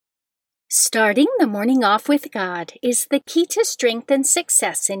Starting the morning off with God is the key to strength and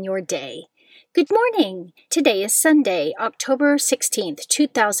success in your day. Good morning. Today is Sunday, October 16th,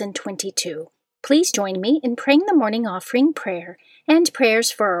 2022. Please join me in praying the morning offering prayer and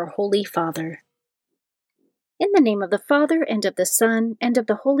prayers for our Holy Father. In the name of the Father, and of the Son, and of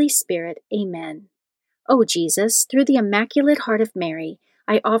the Holy Spirit, Amen. O Jesus, through the Immaculate Heart of Mary,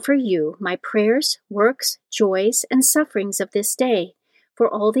 I offer you my prayers, works, joys, and sufferings of this day, for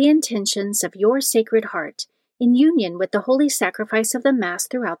all the intentions of your Sacred Heart, in union with the holy sacrifice of the Mass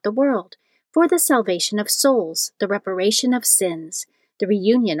throughout the world, for the salvation of souls, the reparation of sins, the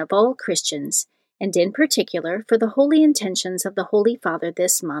reunion of all Christians, and in particular for the holy intentions of the Holy Father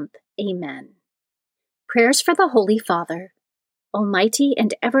this month. Amen. Prayers for the Holy Father. Almighty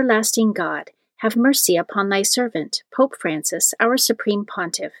and everlasting God, have mercy upon thy servant, Pope Francis, our Supreme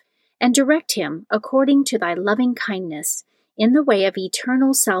Pontiff, and direct him, according to thy loving kindness, in the way of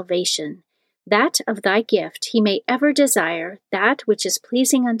eternal salvation, that of thy gift he may ever desire that which is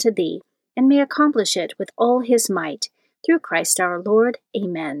pleasing unto thee, and may accomplish it with all his might, through Christ our Lord.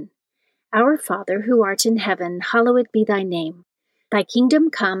 Amen. Our Father, who art in heaven, hallowed be thy name. Thy kingdom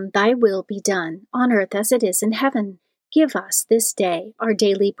come, thy will be done, on earth as it is in heaven. Give us this day our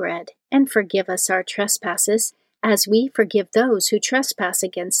daily bread, and forgive us our trespasses, as we forgive those who trespass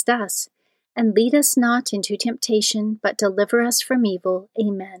against us. And lead us not into temptation, but deliver us from evil.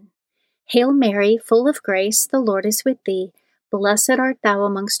 Amen. Hail Mary, full of grace, the Lord is with thee. Blessed art thou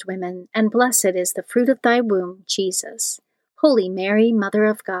amongst women, and blessed is the fruit of thy womb, Jesus. Holy Mary, Mother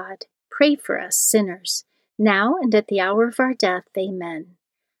of God, pray for us sinners, now and at the hour of our death. Amen.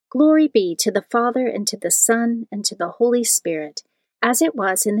 Glory be to the Father, and to the Son, and to the Holy Spirit, as it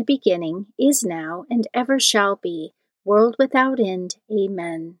was in the beginning, is now, and ever shall be, world without end.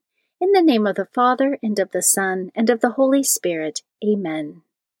 Amen. In the name of the Father, and of the Son, and of the Holy Spirit. Amen.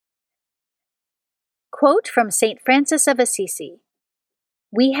 Quote from St. Francis of Assisi.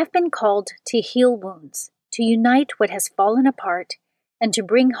 We have been called to heal wounds, to unite what has fallen apart, and to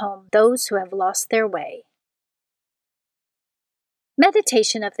bring home those who have lost their way.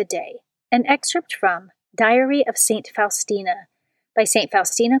 Meditation of the Day, an excerpt from Diary of St. Faustina by St.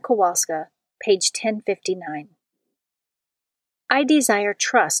 Faustina Kowalska, page 1059. I desire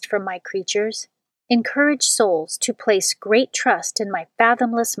trust from my creatures, encourage souls to place great trust in my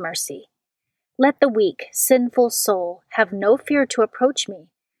fathomless mercy. Let the weak, sinful soul have no fear to approach me,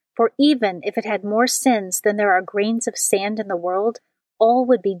 for even if it had more sins than there are grains of sand in the world, all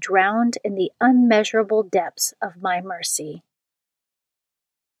would be drowned in the unmeasurable depths of my mercy.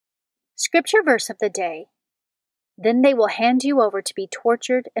 Scripture verse of the day. Then they will hand you over to be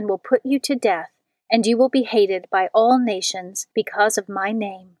tortured and will put you to death, and you will be hated by all nations because of my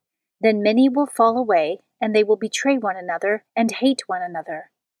name. Then many will fall away, and they will betray one another and hate one another.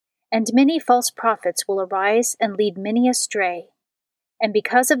 And many false prophets will arise and lead many astray. And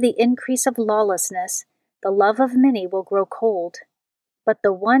because of the increase of lawlessness, the love of many will grow cold. But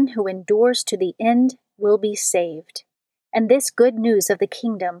the one who endures to the end will be saved. And this good news of the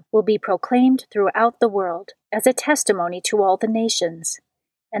kingdom will be proclaimed throughout the world as a testimony to all the nations.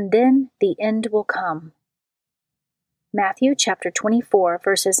 And then the end will come. Matthew chapter 24,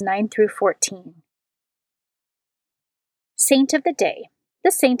 verses 9 through 14. Saint of the Day.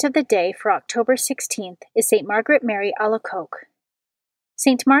 The saint of the day for October 16th is St. Margaret Mary Alacoque.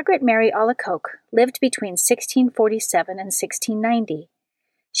 St. Margaret Mary Alacoque lived between 1647 and 1690.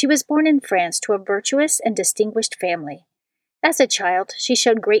 She was born in France to a virtuous and distinguished family. As a child, she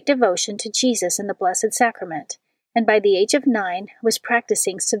showed great devotion to Jesus in the Blessed Sacrament, and by the age of 9 was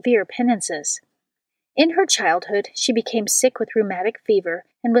practicing severe penances. In her childhood, she became sick with rheumatic fever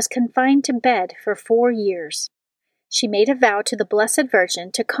and was confined to bed for 4 years. She made a vow to the Blessed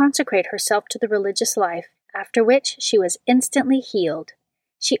Virgin to consecrate herself to the religious life, after which she was instantly healed.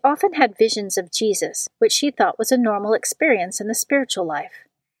 She often had visions of Jesus, which she thought was a normal experience in the spiritual life.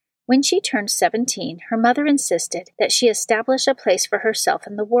 When she turned 17, her mother insisted that she establish a place for herself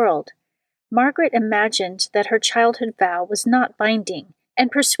in the world. Margaret imagined that her childhood vow was not binding, and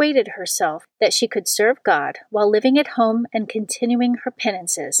persuaded herself that she could serve God while living at home and continuing her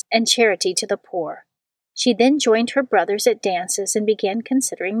penances and charity to the poor. She then joined her brothers at dances and began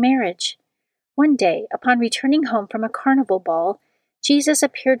considering marriage. One day, upon returning home from a carnival ball, Jesus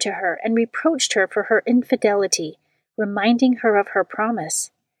appeared to her and reproached her for her infidelity, reminding her of her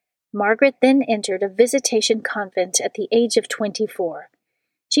promise. Margaret then entered a visitation convent at the age of 24.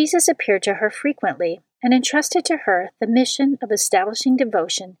 Jesus appeared to her frequently and entrusted to her the mission of establishing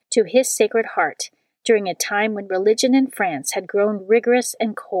devotion to his Sacred Heart during a time when religion in France had grown rigorous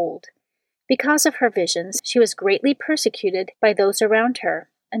and cold. Because of her visions, she was greatly persecuted by those around her,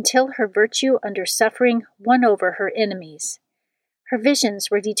 until her virtue under suffering won over her enemies. Her visions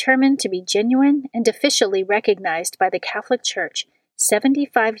were determined to be genuine and officially recognized by the Catholic Church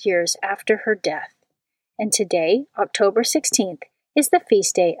 75 years after her death. And today, October 16th, is the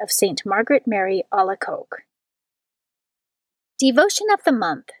feast day of St. Margaret Mary Alacoque. Devotion of the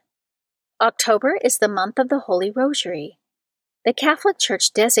Month. October is the month of the Holy Rosary. The Catholic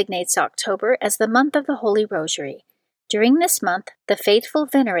Church designates October as the month of the Holy Rosary. During this month, the faithful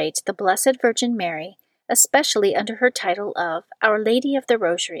venerate the Blessed Virgin Mary, especially under her title of Our Lady of the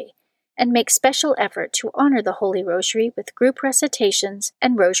Rosary, and make special effort to honor the Holy Rosary with group recitations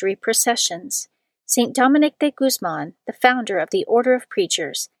and rosary processions. St. Dominic de Guzman, the founder of the Order of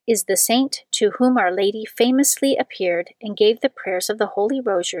Preachers, is the saint to whom Our Lady famously appeared and gave the prayers of the Holy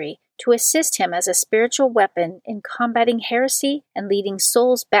Rosary to assist him as a spiritual weapon in combating heresy and leading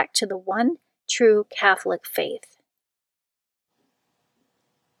souls back to the one true Catholic faith.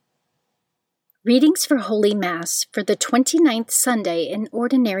 Readings for Holy Mass for the 29th Sunday in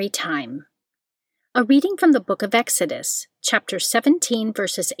Ordinary Time. A reading from the book of Exodus, chapter 17,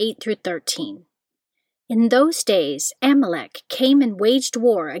 verses 8 through 13. In those days, Amalek came and waged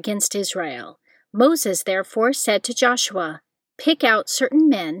war against Israel. Moses therefore said to Joshua, "Pick out certain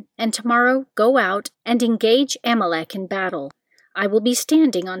men, and tomorrow go out and engage Amalek in battle. I will be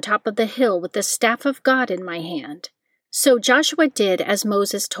standing on top of the hill with the staff of God in my hand." So Joshua did as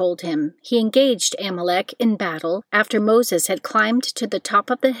Moses told him. He engaged Amalek in battle after Moses had climbed to the top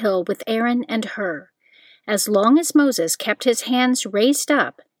of the hill with Aaron and Hur. As long as Moses kept his hands raised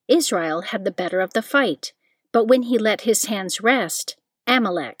up, Israel had the better of the fight. But when he let his hands rest,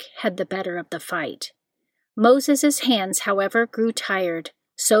 Amalek had the better of the fight. Moses' hands, however, grew tired,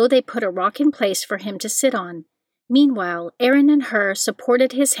 so they put a rock in place for him to sit on. Meanwhile, Aaron and Hur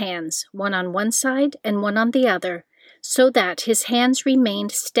supported his hands, one on one side and one on the other, so that his hands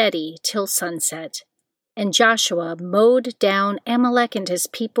remained steady till sunset. And Joshua mowed down Amalek and his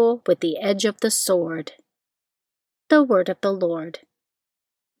people with the edge of the sword. The word of the Lord.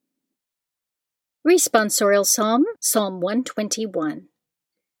 Responsorial Psalm, Psalm 121.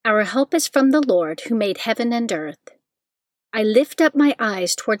 Our help is from the Lord who made heaven and earth. I lift up my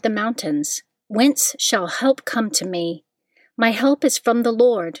eyes toward the mountains. Whence shall help come to me? My help is from the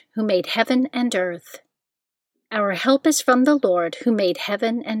Lord who made heaven and earth. Our help is from the Lord who made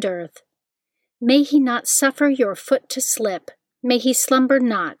heaven and earth. May he not suffer your foot to slip. May he slumber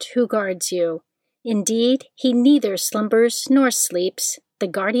not who guards you. Indeed, he neither slumbers nor sleeps, the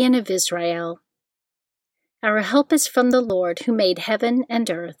guardian of Israel. Our help is from the Lord who made heaven and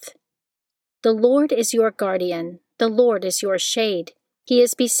earth. The Lord is your guardian, the Lord is your shade. He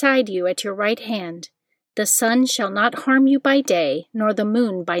is beside you at your right hand. The sun shall not harm you by day, nor the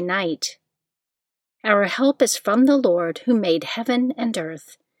moon by night. Our help is from the Lord who made heaven and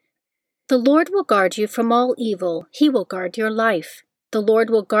earth. The Lord will guard you from all evil. He will guard your life. The Lord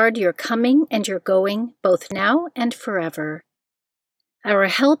will guard your coming and your going, both now and forever. Our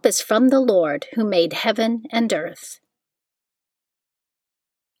help is from the Lord who made heaven and earth.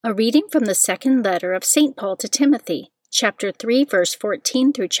 A reading from the second letter of St. Paul to Timothy, chapter 3, verse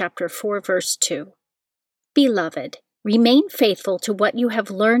 14 through chapter 4, verse 2. Beloved, remain faithful to what you have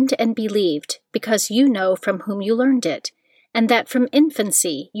learned and believed, because you know from whom you learned it, and that from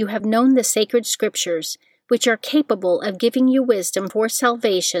infancy you have known the sacred Scriptures, which are capable of giving you wisdom for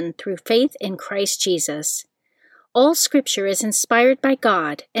salvation through faith in Christ Jesus. All Scripture is inspired by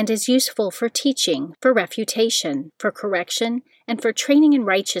God and is useful for teaching, for refutation, for correction, and for training in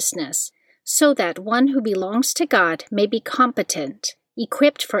righteousness, so that one who belongs to God may be competent,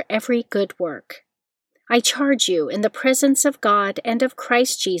 equipped for every good work. I charge you in the presence of God and of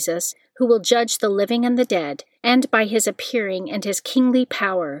Christ Jesus, who will judge the living and the dead, and by his appearing and his kingly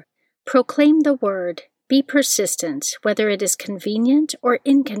power, proclaim the word, be persistent, whether it is convenient or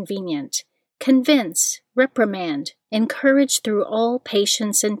inconvenient. Convince, reprimand, encourage through all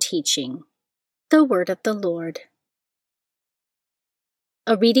patience and teaching. The word of the Lord.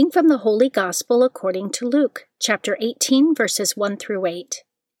 A reading from the Holy Gospel according to Luke, chapter 18, verses 1 through 8.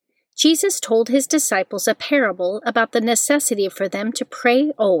 Jesus told his disciples a parable about the necessity for them to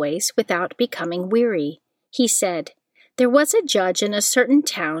pray always without becoming weary. He said, "There was a judge in a certain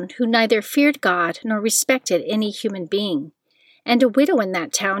town who neither feared God nor respected any human being. And a widow in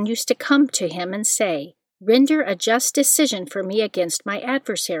that town used to come to him and say, 'Render a just decision for me against my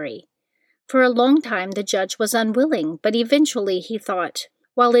adversary.' For a long time the judge was unwilling, but eventually he thought,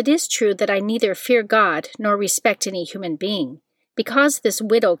 'While it is true that I neither fear God nor respect any human being, because this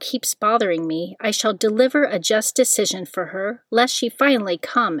widow keeps bothering me, I shall deliver a just decision for her, lest she finally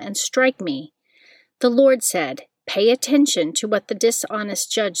come and strike me.' The Lord said, Pay attention to what the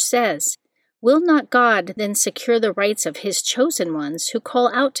dishonest judge says. Will not God then secure the rights of his chosen ones who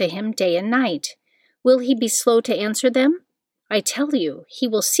call out to him day and night? Will he be slow to answer them? I tell you, he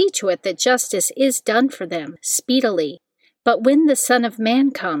will see to it that justice is done for them speedily. But when the Son of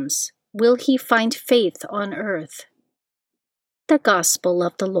Man comes, will he find faith on earth? The Gospel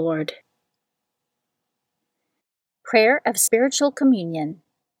of the Lord. Prayer of Spiritual Communion.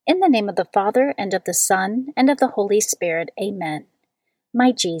 In the name of the Father, and of the Son, and of the Holy Spirit. Amen.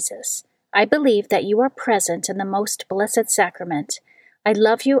 My Jesus, I believe that you are present in the most blessed sacrament. I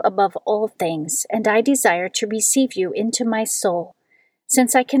love you above all things, and I desire to receive you into my soul.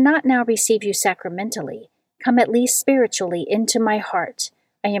 Since I cannot now receive you sacramentally, come at least spiritually into my heart.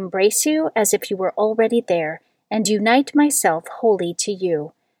 I embrace you as if you were already there, and unite myself wholly to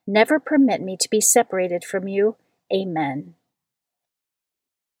you. Never permit me to be separated from you. Amen.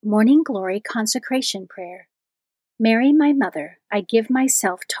 Morning Glory Consecration Prayer. Mary, my mother, I give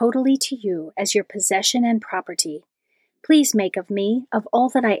myself totally to you as your possession and property. Please make of me, of all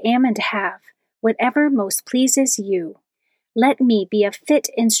that I am and have, whatever most pleases you. Let me be a fit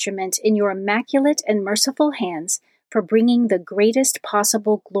instrument in your immaculate and merciful hands for bringing the greatest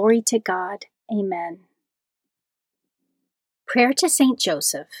possible glory to God. Amen. Prayer to Saint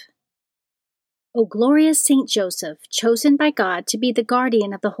Joseph. O glorious Saint Joseph, chosen by God to be the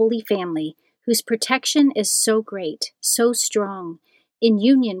guardian of the Holy Family, whose protection is so great, so strong, in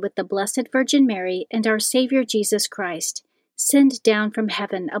union with the Blessed Virgin Mary and our Savior Jesus Christ, send down from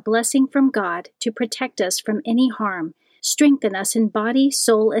heaven a blessing from God to protect us from any harm, strengthen us in body,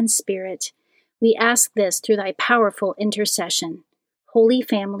 soul, and spirit. We ask this through thy powerful intercession. Holy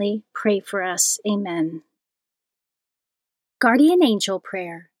Family, pray for us. Amen. Guardian Angel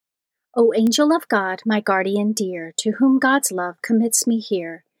Prayer. O angel of God, my guardian dear, to whom God's love commits me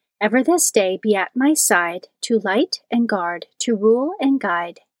here, ever this day be at my side, to light and guard, to rule and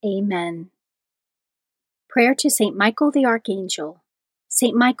guide. Amen. Prayer to Saint Michael the Archangel.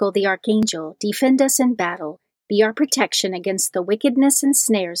 Saint Michael the Archangel, defend us in battle, be our protection against the wickedness and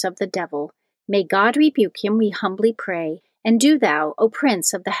snares of the devil. May God rebuke him, we humbly pray, and do thou, O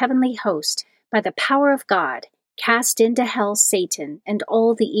Prince of the heavenly host, by the power of God, cast into hell Satan and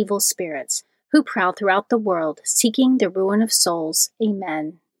all the evil spirits, who prowl throughout the world, seeking the ruin of souls.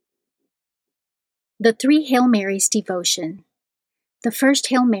 Amen. The Three Hail Marys Devotion. The first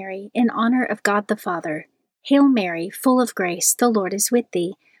Hail Mary, in honor of God the Father. Hail Mary, full of grace, the Lord is with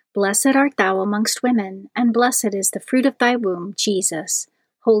thee. Blessed art thou amongst women, and blessed is the fruit of thy womb, Jesus.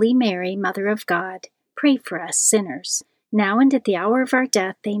 Holy Mary, Mother of God, pray for us sinners, now and at the hour of our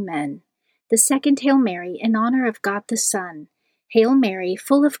death. Amen. The second Hail Mary, in honor of God the Son. Hail Mary,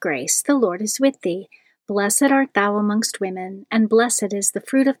 full of grace, the Lord is with thee. Blessed art thou amongst women, and blessed is the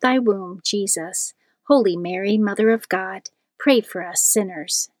fruit of thy womb, Jesus. Holy Mary, Mother of God, pray for us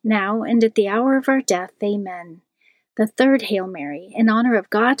sinners, now and at the hour of our death. Amen. The third Hail Mary, in honor of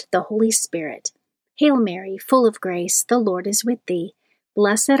God the Holy Spirit. Hail Mary, full of grace, the Lord is with thee.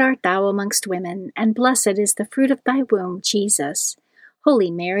 Blessed art thou amongst women, and blessed is the fruit of thy womb, Jesus.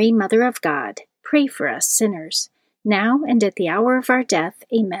 Holy Mary, Mother of God, pray for us sinners, now and at the hour of our death.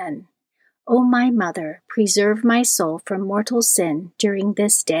 Amen. O my Mother, preserve my soul from mortal sin during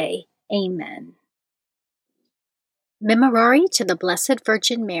this day. Amen. Memorare to the Blessed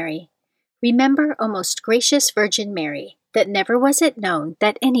Virgin Mary. Remember, O most gracious Virgin Mary, that never was it known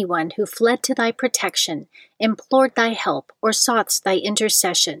that anyone who fled to thy protection, implored thy help, or sought thy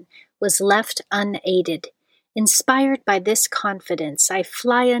intercession, was left unaided. Inspired by this confidence, I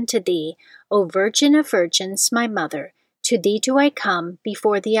fly unto thee, O Virgin of Virgins, my Mother. To thee do I come,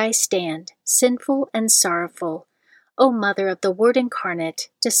 before thee I stand, sinful and sorrowful. O Mother of the Word incarnate,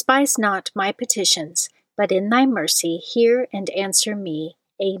 despise not my petitions, but in thy mercy hear and answer me.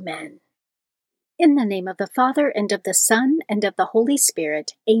 Amen. In the name of the Father, and of the Son, and of the Holy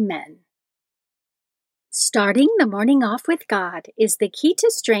Spirit. Amen. Starting the morning off with God is the key to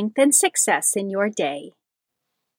strength and success in your day.